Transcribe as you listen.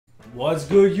What's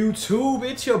good, YouTube?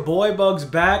 It's your boy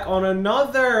Bugz back on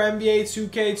another NBA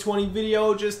 2K20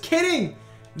 video. Just kidding!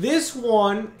 This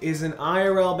one is an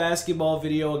IRL basketball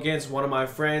video against one of my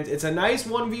friends. It's a nice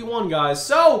 1v1, guys.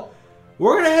 So,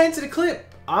 we're going to head into the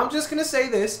clip. I'm just going to say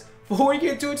this. Before we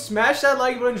get to it, smash that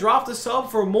like button, drop the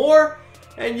sub for more.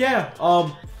 And yeah,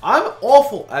 I'm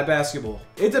awful at basketball.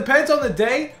 It depends on the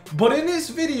day, but in this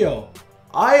video,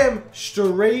 I am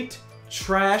straight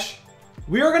trash.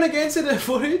 We are going to get into the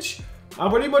footage. I'm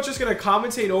pretty much just going to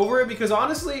commentate over it because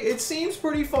honestly, it seems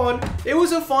pretty fun. It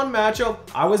was a fun matchup.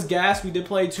 I was gassed. We did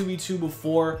play 2v2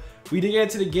 before. We did get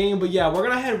into the game, but yeah, we're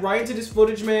going to head right into this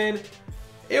footage, man.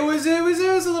 It was a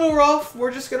little rough.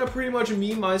 We're just going to pretty much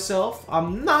meme myself.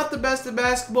 I'm not the best at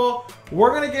basketball.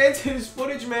 We're going to get into this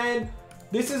footage, man.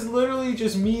 This is literally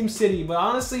just meme city, but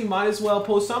honestly, might as well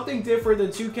post something different than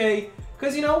 2K.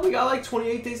 Because, you know, we got like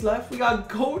 28 days left. We got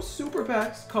Gold Super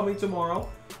Packs coming tomorrow.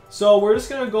 So, we're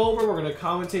just going to go over, we're going to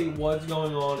commentate what's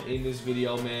going on in this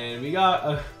video, man. We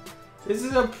got, this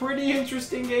is a pretty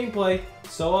interesting gameplay.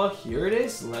 So, here it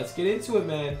is. Let's get into it,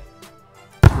 man.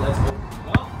 Let's go.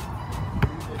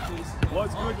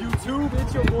 What's good, YouTube?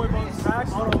 It's your boy Bugz back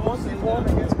on a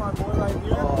 1v1 against my boy right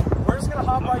here. We're just going to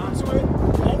hop right into it.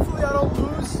 Hopefully, I don't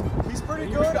lose. He's pretty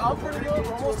good. I'm pretty good.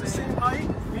 We're almost the same height.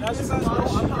 As you guys know,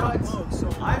 I'm not Bugz, so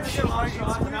I'm just going to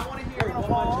shots, and I want to hear what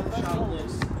my shot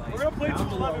looks like. We're going to play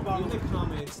to 11 in the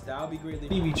comments. That would be great.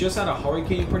 We just had a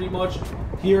hurricane pretty much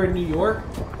here in New York.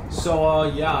 So,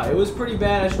 yeah, it was pretty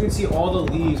bad. As you can see, all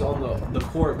the leaves on the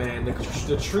court, man.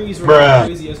 The trees were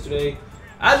crazy yesterday.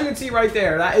 As you can see right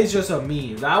there, that is just a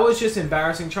meme. That was just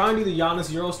embarrassing. Trying to do the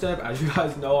Giannis Euro step. As you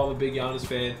guys know, I'm a big Giannis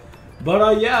fan.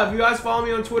 But, yeah, if you guys follow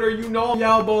me on Twitter, you know I'm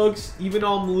Bugz. Even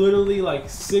though I'm literally like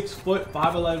 6 foot,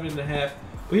 5'11" and a half.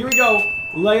 But here we go.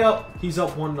 Layup. He's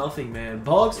up 1-0, man.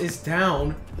 Bugz is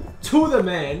down to the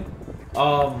man.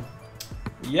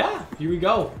 Yeah, here we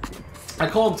go. I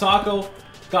call him Taco.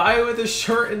 Guy with his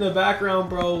shirt in the background,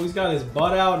 bro. He's got his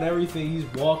butt out and everything. He's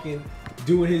walking,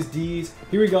 doing his D's.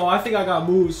 Here we go. I think I got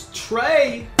moves.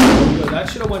 Trey. That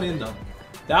should have went in, though.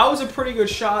 That was a pretty good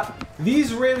shot.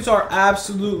 These rims are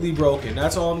absolutely broken.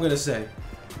 That's all I'm going to say.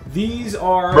 These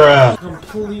are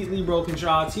completely broken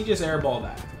shots. He just airballed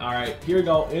that. All right, here we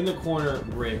go. In the corner,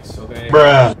 bricks, okay?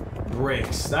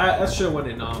 Bricks. That should have went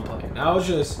in. No, I'm playing. That was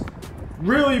just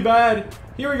really bad.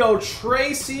 Here we go.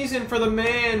 Trey season for the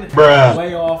man.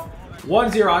 Way off.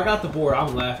 1-0. I got the board.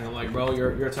 I'm laughing. I'm like, bro,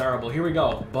 you're terrible. Here we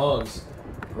go. Bugz.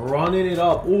 Running it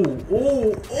up. Ooh,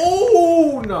 ooh,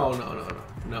 ooh. No.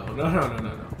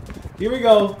 Here we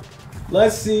go.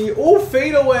 Let's see. Ooh,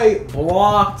 fadeaway.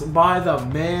 Blocked by the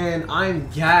man. I'm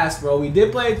gassed, bro. We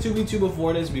did play a 2v2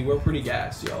 before this. We were pretty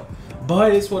gassed, yo.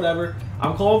 But it's whatever.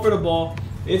 I'm calling for the ball.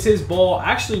 It's his ball.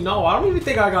 Actually, no. I don't even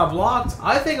think I got blocked.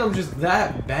 I think I'm just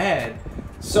that bad.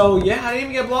 So, yeah, I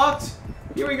didn't even get blocked.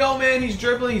 Here we go, man. He's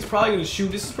dribbling. He's probably going to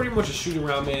shoot. This is pretty much a shooting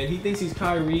round, man. He thinks he's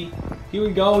Kyrie. Here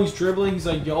we go. He's dribbling. He's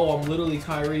like, yo, I'm literally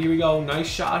Kyrie. Here we go. Nice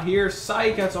shot here.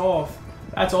 Psych. That's off.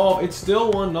 That's off. It's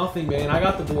still 1-0, man. I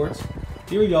got the boards.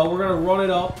 Here we go. We're going to run it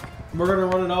up. We're going to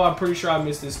run it up. I'm pretty sure I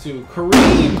missed this, too.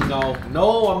 Kareem. No.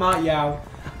 No, I'm not Yao.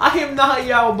 I am not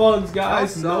Yao Bugz,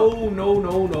 guys. No.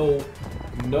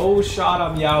 No shot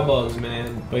on Yao Bugz,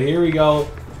 man. But here we go.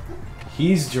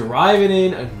 He's driving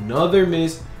in. Another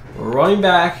miss. We're running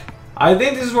back. I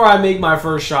think this is where I make my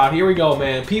first shot. Here we go,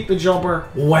 man. Peep the jumper.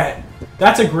 Wet.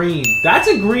 That's a green. That's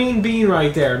a green bean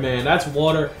right there, man. That's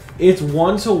water. It's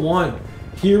 1-1.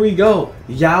 Here we go.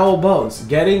 Yao Bugz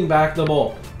getting back the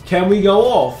ball. Can we go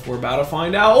off? We're about to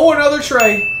find out. Oh, another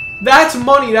Trey. That's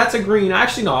money. That's a green.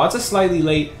 Actually, no. That's a slightly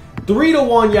late.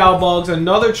 3-1 Yao Bugz.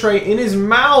 Another Trey in his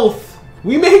mouth.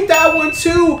 We make that one,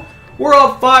 too. We're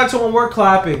up 5-1. We're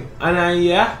clapping. And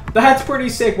yeah, that's pretty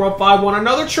sick. We're up 5-1.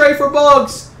 Another Trey for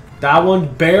Bugz. That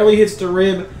one barely hits the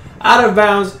rim. Out of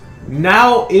bounds.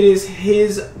 Now it is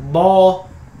his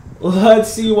ball.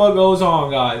 Let's see what goes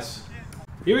on, guys.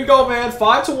 Here we go, man.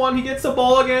 5-1. He gets the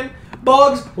ball again.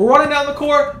 Bugz running down the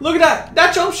court. Look at that.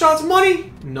 That jump shot's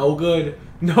money. No good.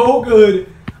 No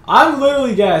good. I'm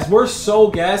literally gassed. We're so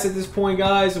gassed at this point,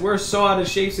 guys. We're so out of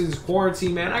shape since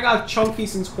quarantine, man. I got chunky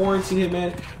since quarantine,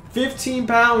 man. 15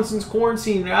 pounds since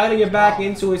quarantine. I had to get back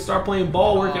into it, start playing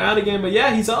ball, working out again. But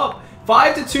yeah, he's up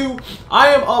 5-2. I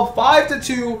am up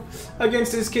 5-2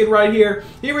 against this kid right here.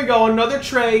 Here we go. Another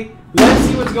Trey. Let's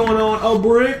see what's going on. A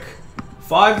brick.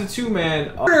 5-2,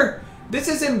 man. This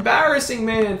is embarrassing,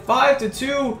 man.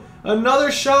 5-2. Another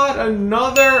shot.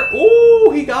 Another.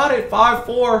 Ooh, he got it.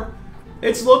 5-4.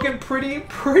 It's looking pretty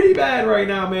bad right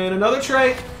now, man. Another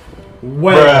Trey.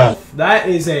 Well, that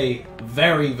is a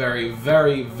very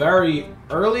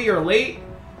early or late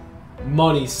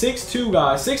Money. 6'2",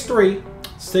 guys. 6'3".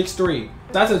 6'3".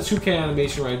 That's a 2K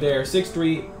animation right there.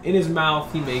 6'3". In his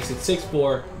mouth, he makes it.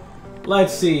 6'4".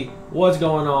 Let's see what's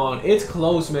going on. It's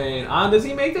close, man. Does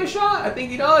he make that shot? I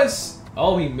think he does.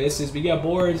 Oh, he misses. We got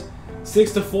boards.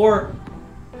 6-4.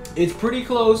 It's pretty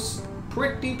close.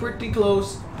 Pretty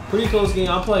close. Pretty close game.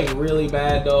 I'm playing really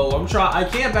bad, though. I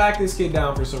can't back this kid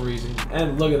down for some reason.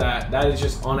 And look at that. That is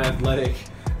just unathletic.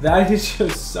 That is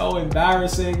just so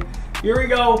embarrassing. Here we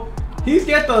go. He's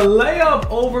get the layup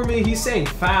over me. He's saying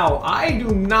foul. I do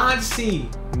not see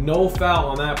no foul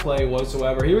on that play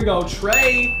whatsoever. Here we go.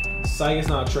 Trey. Psych, it's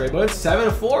not Trey, but it's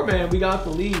 7-4, man. We got the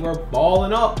lead. We're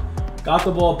balling up. Got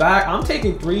the ball back. I'm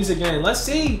taking threes again. Let's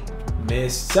see.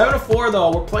 Missed. 7-4,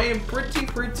 though. We're playing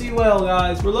pretty well,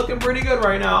 guys. We're looking pretty good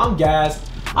right now. I'm gassed.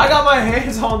 I got my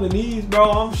hands on the knees, bro.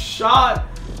 I'm shot.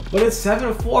 But it's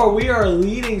 7-4. We are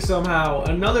leading somehow.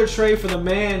 Another trade for the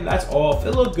man. That's off.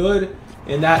 It looked good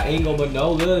in that angle, but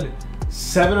no good.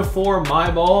 7-4, my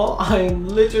ball. I am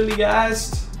literally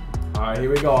gassed. All right,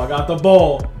 here we go. I got the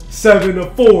ball.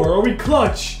 7-4. Are we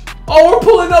clutch? Oh, we're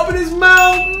pulling up in his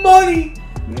mouth. Money.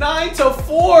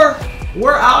 9-4.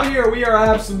 We're out here. We are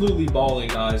absolutely balling,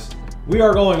 guys. We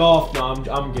are going off. No,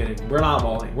 I'm kidding. We're not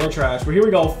balling. We're trash. But here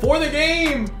we go for the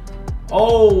game.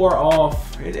 Oh, we're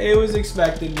off. It was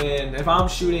expected, man. If I'm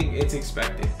shooting, it's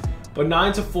expected. But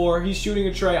 9-4. He's shooting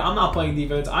a tray. I'm not playing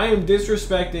defense. I am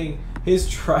disrespecting his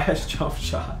trash jump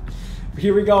shot.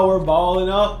 Here we go. We're balling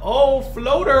up. Oh,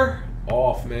 floater.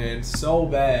 Off, man. So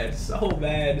bad. So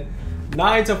bad.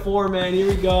 9-4, man. Here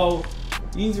we go.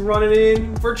 He's running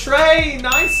in for Trey.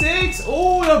 9-6.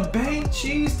 Oh, the bank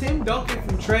cheese. Tim Duncan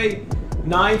from Trey.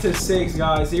 9-6,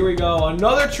 guys. Here we go.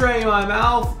 Another Trey in my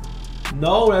mouth.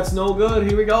 No, that's no good.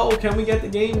 Here we go. Can we get the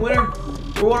game winner?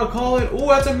 We want to call it. Oh,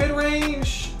 that's a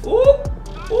mid-range. Oh,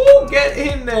 oh, get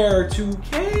in there.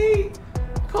 2K.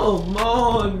 Come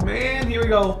on, man. Here we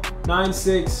go.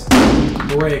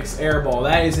 9-6. Bricks. Airball.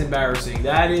 That is embarrassing.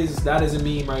 That is a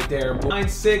meme right there.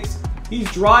 9-6. He's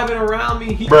driving around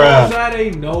me. He goes at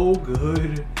a no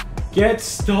good. Gets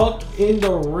stuck in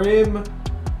the rim.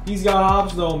 He's got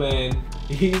hops though, man.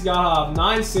 He's got hops.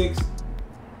 9-6.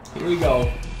 Here we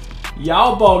go.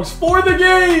 Yow Bugz for the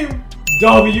game.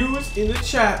 W's in the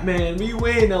chat, man. We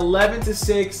win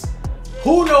 11-6.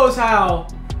 Who knows how?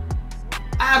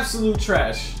 Absolute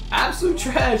trash. Absolute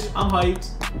trash. I'm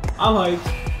hyped. I'm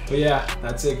hyped. But yeah,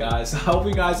 that's it, guys. I hope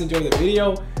you guys enjoyed the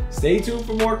video. Stay tuned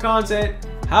for more content.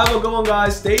 Have a good one,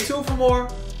 guys. Stay tuned for more.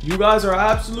 You guys are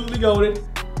absolutely goated.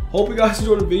 Hope you guys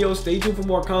enjoyed the video. Stay tuned for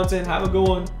more content. Have a good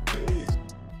one.